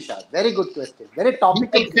question, Nishad. Very good question. Very topical.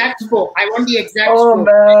 The exact score. I want the exact Oh, score.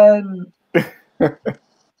 man.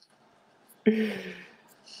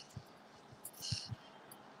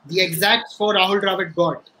 The exact score Rahul Dravid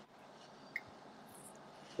got.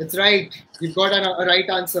 That's right. You've got a right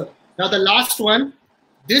answer. Now the last one.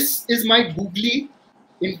 This is my googly.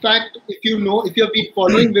 In fact, if you have been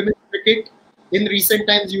following women's cricket in recent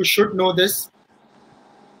times, you should know this.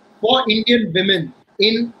 For Indian women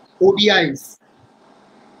in ODIs,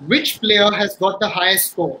 which player has got the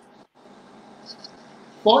highest score?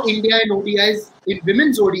 For India in ODIs, in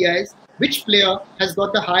women's ODIs, which player has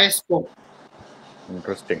got the highest score?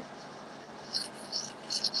 Interesting.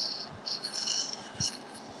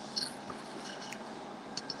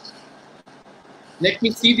 Let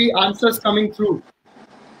me see the answers coming through.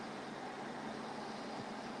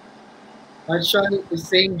 Harsha is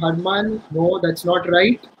saying Harman. No, that's not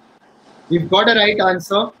right. We've got a right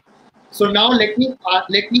answer. So now let me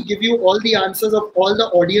give you all the answers of all the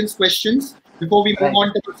audience questions before we move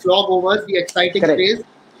on to the slog overs, the exciting phase.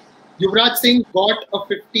 Yuvraj Singh got a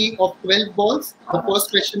 50 of 12 balls. The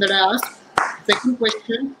first question that I asked. Second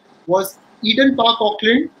question was Eden Park,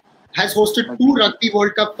 Auckland has hosted 2 Rugby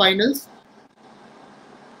World Cup finals.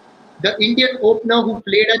 The Indian opener who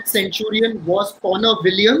played at Centurion was Connor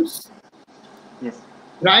Williams. Yes.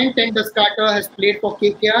 Ryan Tenduskarter has played for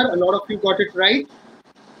KKR. A lot of you got it right.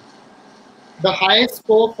 The highest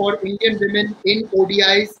score for Indian women in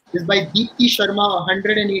ODIs is by Deepti Sharma,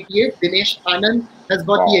 188. Dinesh Anand has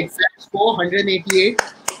got the exact score, 188.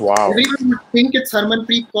 Wow. Everyone would think it's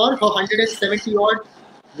Harmanpreet Kaur. Her 170 odd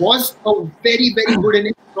was a very, very good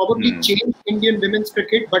innings. Probably changed Indian women's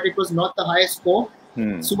cricket, but it was not the highest score.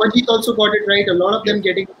 Subhajit also got it right. A lot of them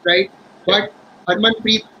getting it right. But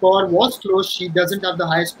Harmanpreet Kaur was close. She doesn't have the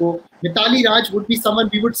highest score. Mithali Raj would be someone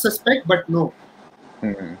we would suspect, but no.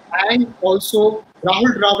 And also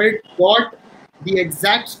Rahul Dravid got the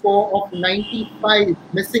exact score of 95,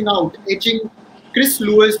 missing out, edging Chris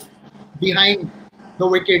Lewis behind the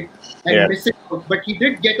wicket and missing out. But he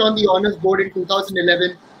did get on the honours board in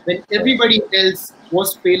 2011 when everybody else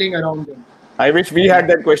was failing around him. I wish we had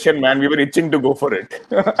that question, man. We were itching to go for it.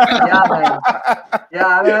 Yeah, man.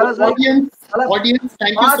 Yeah, I was like, audience,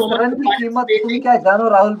 thank you so much for participating.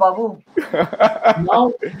 Rahul Babu.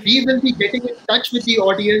 Now we will be getting in touch with the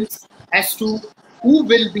audience as to who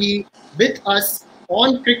will be with us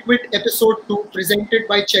on CricWit episode 2 presented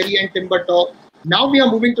by Cherry and Timber Talk. Now we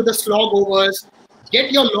are moving to the slog overs.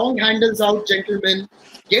 Get your long handles out, gentlemen.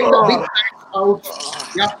 Get the big hands out.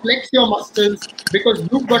 Yeah, flex your muscles because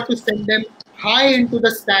you've got to send them high into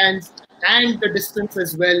the stands and the distance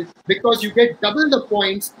as well, because you get double the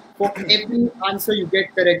points for every answer you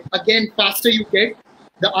get correct. Again, faster you get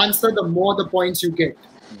the answer, the more the points you get.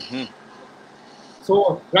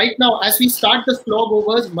 So right now, as we start the slog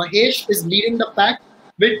overs, Mahesh is leading the pack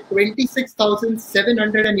with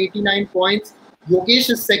 26,789 points.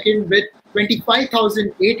 Yogesh is second with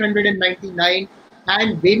 25,899,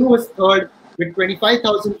 and Venu is third with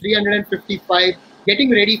 25,355,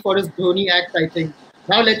 getting ready for his Dhoni act, I think.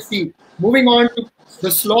 Now let's see. Moving on to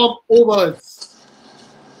the slog overs.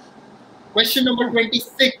 Question number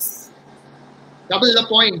 26. Double the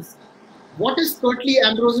points. What is Curtly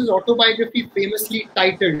Ambrose's autobiography famously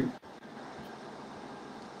titled?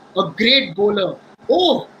 A great bowler.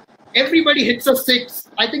 Oh, everybody hits a 6.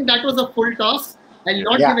 I think that was a full toss. I'll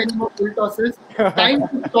not give any more full tosses. Time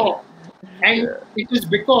to talk. And it is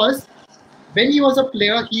because when he was a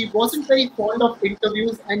player, he wasn't very fond of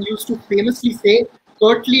interviews and used to famously say,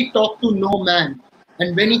 "Curtly talk to no man."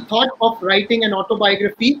 And when he thought of writing an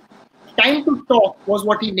autobiography, Time to Talk was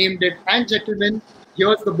what he named it. And gentlemen,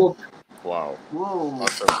 here's the book. Wow. Whoa.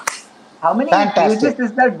 Awesome. How many pages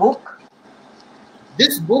is that book?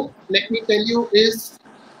 This book, let me tell you, is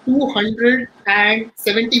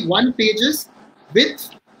 271 pages, with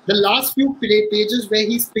the last few pages where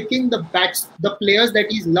he's picking the players that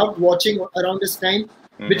he's loved watching around this time,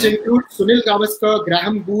 which include Sunil Gavaskar,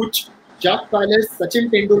 Graham Gooch, Jack Pallas,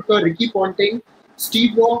 Sachin Tendulkar, Ricky Ponting,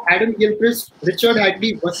 Steve Waugh, Adam Gilchrist, Richard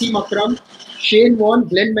Hadley, Wasim Akram, Shane Warne,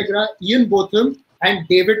 Glenn McGrath, Ian Botham, and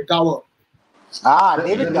David Gower.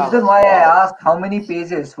 David The Gower. reason why I asked how many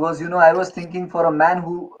pages was, I was thinking for a man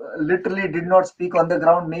who literally did not speak on the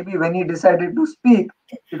ground, maybe when he decided to speak,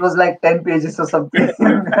 it was like 10 pages or something. No,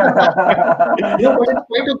 but it's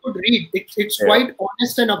quite a good read. It's quite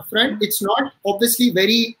honest and upfront. It's not obviously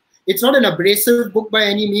it's not an abrasive book by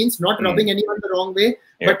any means, not rubbing anyone the wrong way,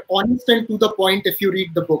 but honest and to the point if you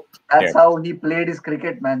read the book. That's how he played his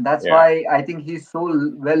cricket, man. That's why I think he's so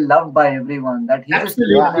well loved by everyone. That he just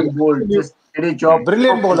just did his job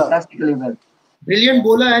Brilliant bowler. fantastically well. Brilliant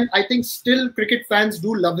bowler, and I think still cricket fans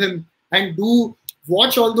do love him and do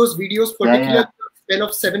watch all those videos, particularly the spell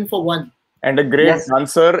of 7 for 1. And a great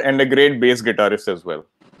dancer and a great bass guitarist as well.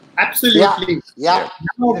 Absolutely. Yeah.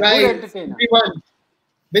 Now, guys, everyone,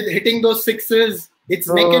 with hitting those sixes, it's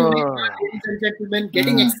neck and neck, ladies and gentlemen,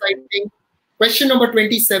 getting exciting. Question number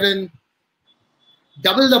 27.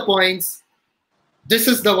 Double the points. This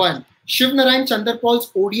is the one. Shiv Narayan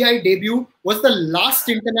Chanderpaul's ODI debut was the last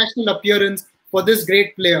international appearance for this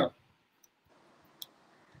great player.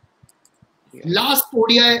 Last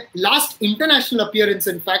international appearance,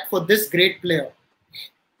 in fact, for this great player.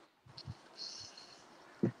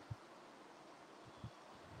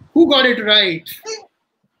 Who got it right?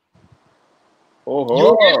 Oh.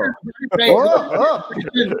 Look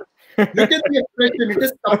at the expression. It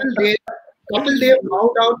is Kapil Dev. Kapil Dev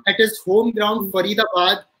bowed out at his home ground,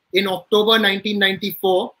 Faridabad, in October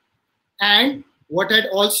 1994. And what had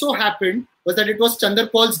also happened was that it was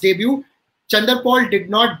Chanderpaul's debut. Chanderpaul did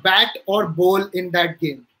not bat or bowl in that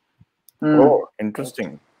game. Oh,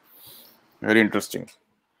 interesting. Very interesting.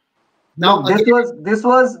 Now this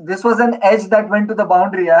was an edge that went to the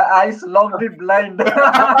boundary. I logged it blind. I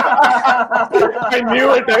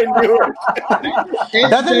knew it.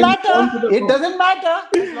 Doesn't matter. It doesn't matter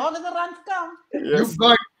as long as the runs count. You've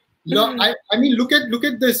got. I mean, look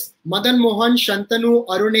at this. Madan Mohan, Shantanu,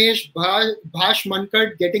 Arunesh, Bhash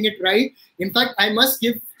Mankad getting it right. In fact, I must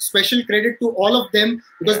give special credit to all of them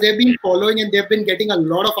because they've been following and they've been getting a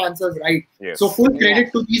lot of answers right. Yes. So full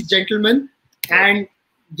credit to these gentlemen. And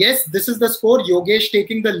yes, this is the score. Yogesh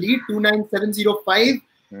taking the lead, 29705.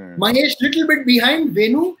 Mahesh little bit behind.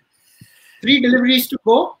 Venu, 3 deliveries to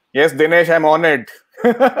go. Yes, Dinesh, I'm on it.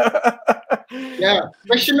 Yeah.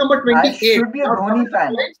 Question number 28. I should be a Dhoni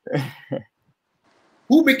fan.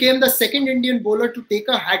 Who became the second Indian bowler to take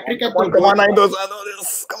a hat-trick at the Come on, I know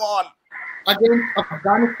this. Come on. against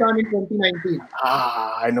Afghanistan in 2019?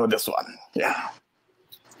 I know this one. Yeah.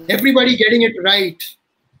 Everybody getting it right.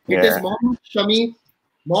 It is Mohammad Shami.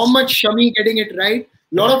 Mohammad Shami getting it right.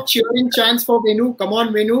 Lot of cheering chants for Venu. Come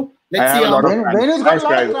on, Venu. Let's see how. Venu's got a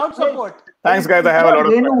lot of crowd support. Thanks, guys. I have a lot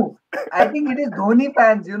of Venu. I think it is Dhoni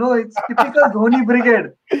fans. It's typical Dhoni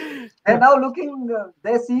brigade. They're now looking.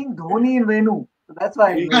 They're seeing Dhoni in Venu. So that's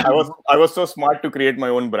why. I was so smart to create my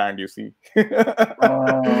own brand. You see.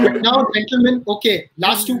 Now, gentlemen. Okay,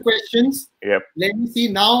 last 2 questions. Yep. Let me see.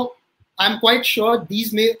 Now, I'm quite sure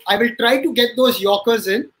I will try to get those Yorkers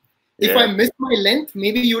in. If I miss my length,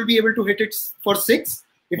 maybe you'll be able to hit it for 6.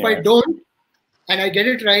 If I don't, and I get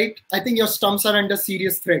it right, I think your stumps are under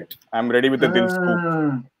serious threat. I'm ready with the Dil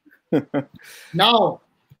scoop. Now,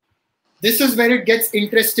 this is where it gets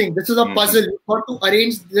interesting. This is a puzzle. You've got to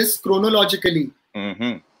arrange this chronologically.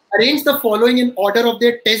 Arrange the following in order of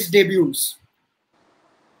their test debuts.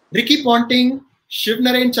 Ricky Ponting, Shiv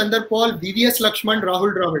Narayan Chanderpaul, VVS Lakshman,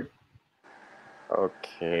 Rahul Dravid.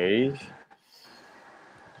 Okay.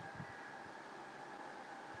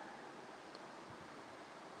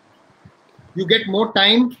 You get more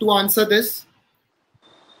time to answer this.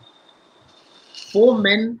 4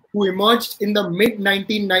 men who emerged in the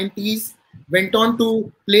mid-1990s went on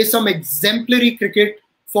to play some exemplary cricket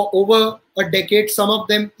for over a decade, some of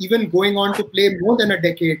them even going on to play more than a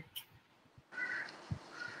decade.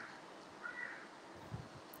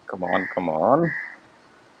 Come on, come on.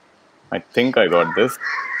 I think I got this.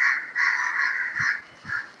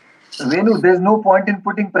 Venu, there's no point in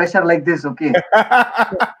putting pressure like this, okay?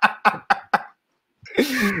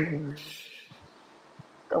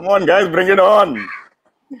 Come on, guys, bring it on.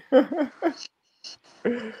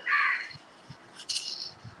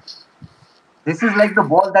 This is like the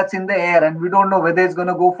ball that's in the air and we don't know whether it's going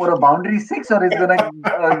to go for a boundary 6 or it's going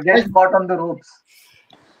to get caught on the ropes.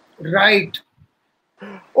 Right.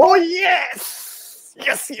 Oh, yes.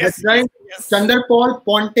 That's right. Chanderpaul,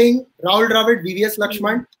 Ponting, Rahul Dravid, VVS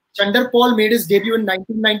Lakshman. Chanderpaul made his debut in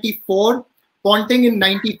 1994, Ponting in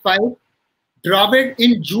 95, Dravid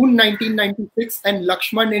in June 1996, and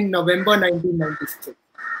Lakshman in November 1996.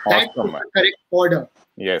 That's Awesome, the correct order.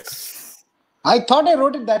 Yes. I thought I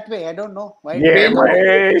wrote it that way. I don't know why. Yeah,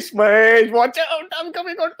 Mahesh, watch out! I'm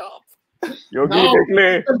coming on top. Yogi, Now,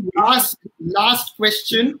 take the last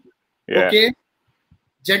question. Yeah. Okay,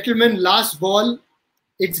 gentlemen, last ball.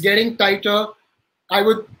 It's getting tighter.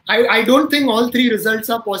 I don't think all three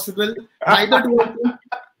results are possible. Neither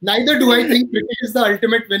do I think cricket is the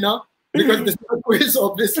ultimate winner, because this is a quiz,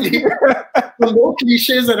 obviously. So no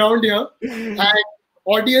cliches around here. And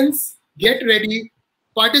audience, get ready.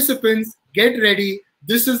 Participants, get ready.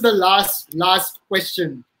 This is the last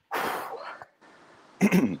question.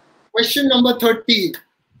 Question number 30.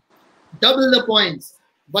 Double the points.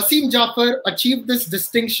 Wasim Jafar achieved this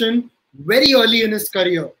distinction very early in his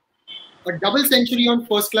career. A double century on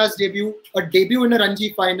first class debut, a debut in a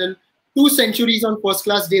Ranji final, 2 centuries on first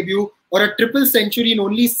class debut, or a triple century in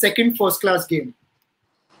only second first class game.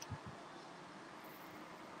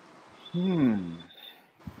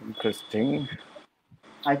 Interesting.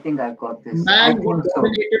 I think I've got this. Man who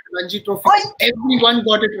dominated Ranji Trophy. Everyone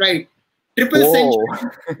got it right. Triple century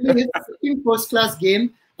in his second first class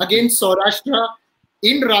game against Saurashtra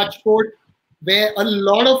in Rajkot, where a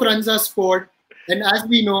lot of runs are scored. And as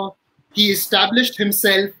we know, he established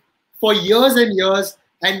himself for years and years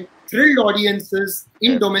and thrilled audiences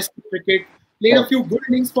in domestic cricket. Played a few good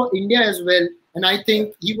innings for India as well. And I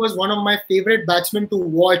think he was one of my favorite batsmen to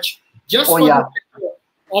watch, just for the pleasure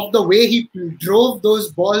of the way he drove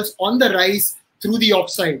those balls on the rise through the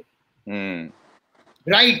offside.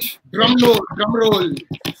 Right, drum roll.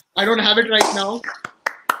 I don't have it right now.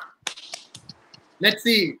 Let's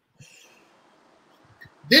see.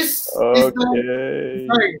 This is the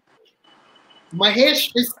side.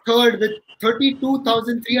 Mahesh is third with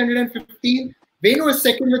 32,315. Venu is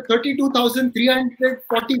second with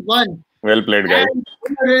 32,341. Well played, guys. And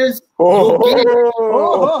winner is Yogesh,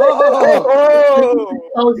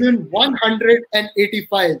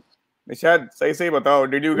 32,185. Nishad, say batao.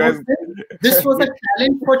 Did you guys? This was a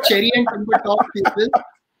challenge for Cherry and Timber Top people.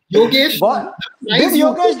 Yogesh, What? Did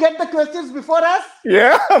Yogesh get the questions before us?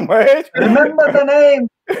 Yeah, Mahesh. Remember the name.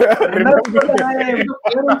 Remember the name.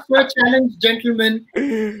 Fair and square challenge, gentlemen.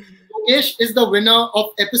 Yogesh is the winner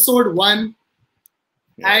of episode 1,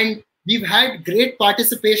 and we've had great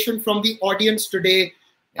participation from the audience today.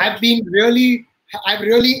 I've really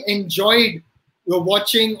enjoyed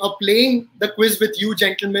watching or playing the quiz with you,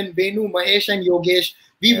 gentlemen, Venu, Mahesh, and Yogesh.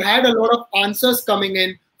 We've had a lot of answers coming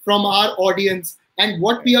in from our audience, and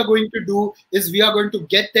what we are going to do is we are going to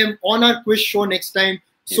get them on our quiz show next time.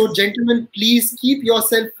 So, gentlemen, please keep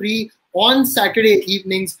yourself free on Saturday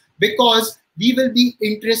evenings, because we will be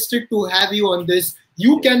interested to have you on this.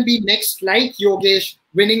 You can be next, like Yogesh,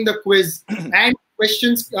 winning the quiz and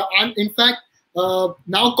questions. In fact,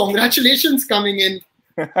 now congratulations coming in.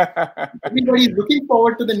 Everybody's looking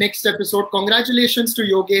forward to the next episode. Congratulations to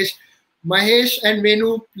Yogesh, Mahesh, and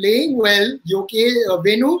Venu playing well.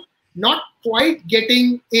 Venu not quite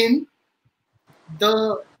getting in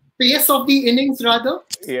the pace of the innings, rather.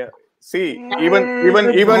 Yeah. See, even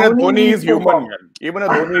a Dhoni is human. Even a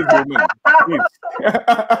Dhoni is human.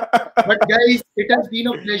 But guys, it has been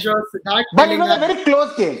a pleasure. Siddharth, but it was a very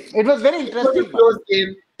close game. It was very interesting. It was a close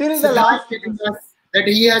game. Till the last, telling us that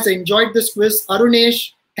he has enjoyed this quiz.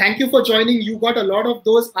 Arunesh, thank you for joining. You got a lot of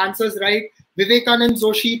those answers right. Vivekanand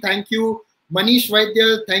Joshi, thank you. Manish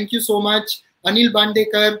Vaidya, thank you so much. Anil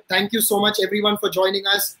Bandekar, thank you so much, everyone, for joining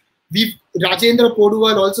us. Rajendra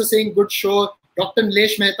Poduwal also saying good show. Dr.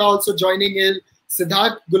 Nilesh Mehta also joining in.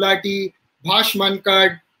 Siddharth Gulati, Bhash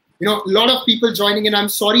Mankad. A lot of people joining in. I'm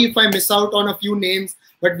sorry if I miss out on a few names,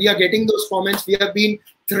 but we are getting those comments. We have been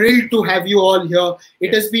thrilled to have you all here.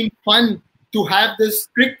 It has been fun to have this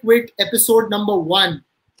CricWit episode number 1.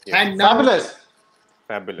 And now,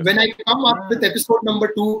 fabulous. When I come up with episode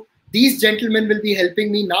number 2, these gentlemen will be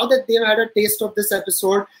helping me. Now that they've had a taste of this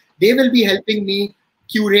episode, they will be helping me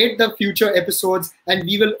curate the future episodes, and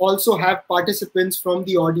we will also have participants from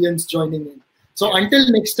the audience joining in. So until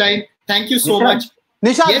next time, thank you so much.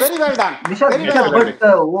 Nishad, very well done. Nishad, but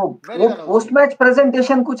वो post match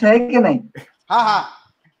presentation कुछ है कि नहीं? हाँ.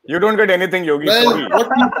 You don't get anything, Yogi. Well, sorry.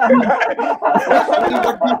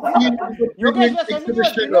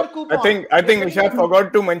 I think Nishad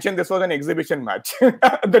forgot to mention this was an exhibition match.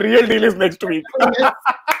 The real deal is next week.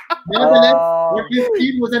 Nevertheless, what we've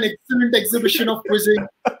seen was an excellent exhibition of quizzing.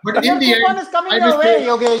 But in the end, is coming your way,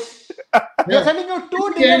 Yogesh. We are sending you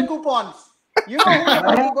 2 dinner coupons. You know who you're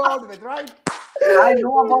going to go out with, right? I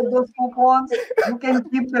know about those coupons. You can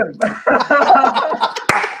keep them.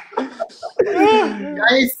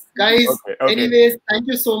 Guys, Okay. anyways, thank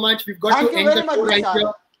you so much. We've got Thank to you end very the much, show right Nishad.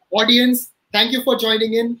 here. Audience, thank you for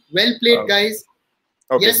joining in. Well played, guys.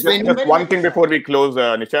 Okay, Yes, just Venu. one thing before we close,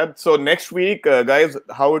 Nishad. So next week, guys,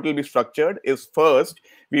 how it will be structured is first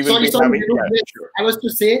we will Sorry, be having. Venu. Yeah, Yes, sure. I was to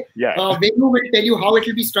say, Yeah. Venu will tell you how it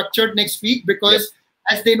will be structured next week because,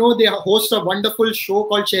 as they know, they host a wonderful show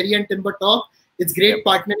called Cherry and Timber Talk. It's great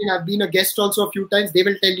partnering. I've been a guest also a few times. They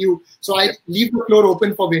will tell you. So I leave the floor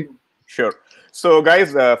open for Venu. Sure. So,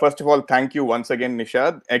 guys, first of all, thank you once again,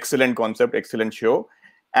 Nishad. Excellent concept, excellent show.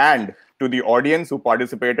 And to the audience who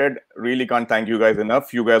participated, really can't thank you guys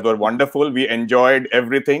enough. You guys were wonderful. We enjoyed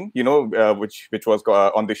everything, which was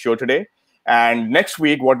on the show today. And next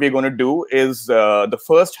week, what we're going to do is the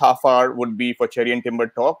first half hour would be for Cherry and Timber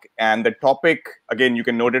Talk. And the topic, again, you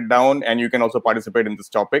can note it down and you can also participate in this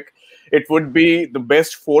topic. It would be the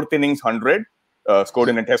best fourth innings 100 scored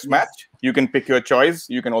in a test match. You can pick your choice.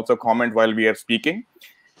 You can also comment while we are speaking.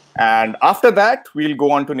 And after that, we'll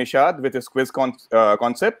go on to Nishad with his quiz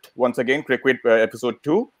concept. Once again, CricWit episode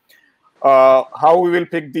 2. How we will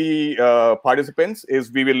pick the participants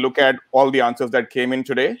is we will look at all the answers that came in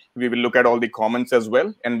today. We will look at all the comments as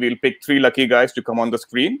well. And we'll pick 3 lucky guys to come on the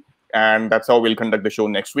screen. And that's how we'll conduct the show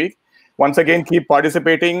next week. Once again, keep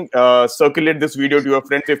participating. Circulate this video to your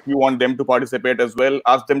friends if you want them to participate as well.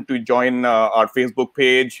 Ask them to join our Facebook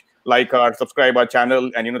page, subscribe our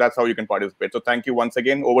channel, and that's how you can participate. So thank you once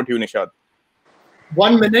again. Over to you, Nishad.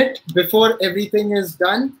 1 minute before everything is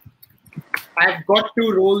done, I've got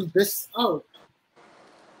to roll this out.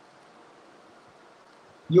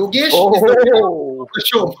 Yogesh is the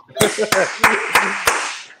show.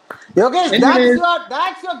 Yogesh, Anyways,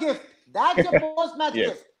 that's your gift. That's your post-match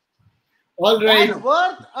gift. All right. That's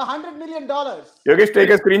worth $100 million. Yogesh, take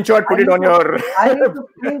a screenshot, put it on your. I need to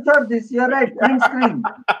screenshot this. You're right. Print screen.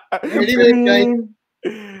 Anyways,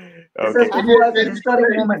 guys. This is a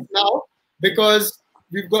historic moment now because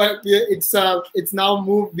it's now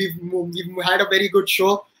moved. We've had a very good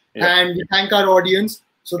show, and we thank our audience.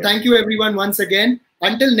 So thank you everyone once again.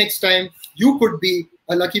 Until next time, you could be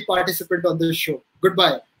a lucky participant on this show.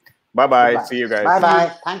 Goodbye. Bye-bye. See you guys.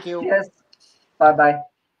 Bye-bye. Thank you. Yes. Bye-bye.